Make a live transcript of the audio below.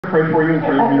pray for you and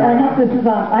pray for you. I hope this is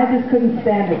on. I just couldn't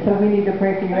stand it, so we need to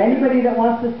pray for you. Anybody that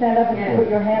wants to stand up and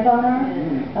put your hand on her?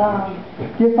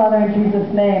 Dear Father, in Jesus'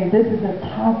 name, this is a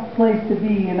tough place to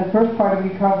be in the first part of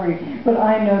recovery, but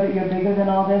I know that you're bigger than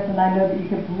all this, and I know that you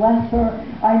can bless her.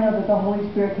 I know that the Holy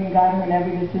Spirit can guide her in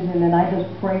every decision, and I just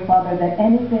pray, Father, that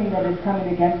anything that is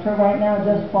coming against her right now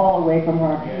just fall away from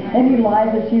her. Any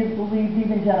lies that she has believed,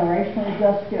 even generationally,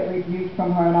 just get rebuked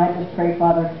from her, and I just pray,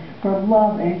 Father, for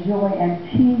love and joy and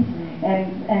peace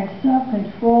and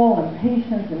self-control and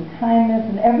patience and kindness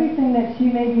and everything that she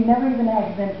maybe never even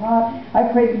has been taught.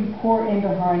 I pray that you pour into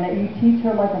her and that you teach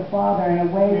her like a father in a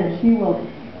way that she will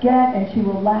get and she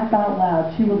will laugh out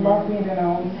loud. She will love being in her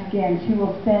own skin. She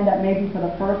will stand up maybe for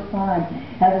the first time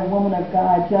as a woman of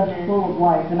God, just full of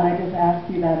life. And I just ask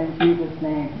you that in Jesus'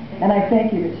 name. And I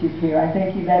thank you that she's here. I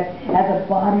thank you that as a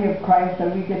body of Christ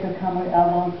that we get to come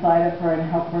alongside of her and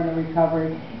help her in her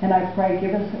recovery. And I pray,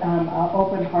 give us an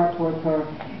open heart towards her.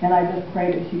 And I just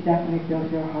pray that she definitely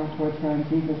feels your heart towards her. In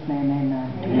Jesus' name,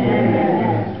 amen.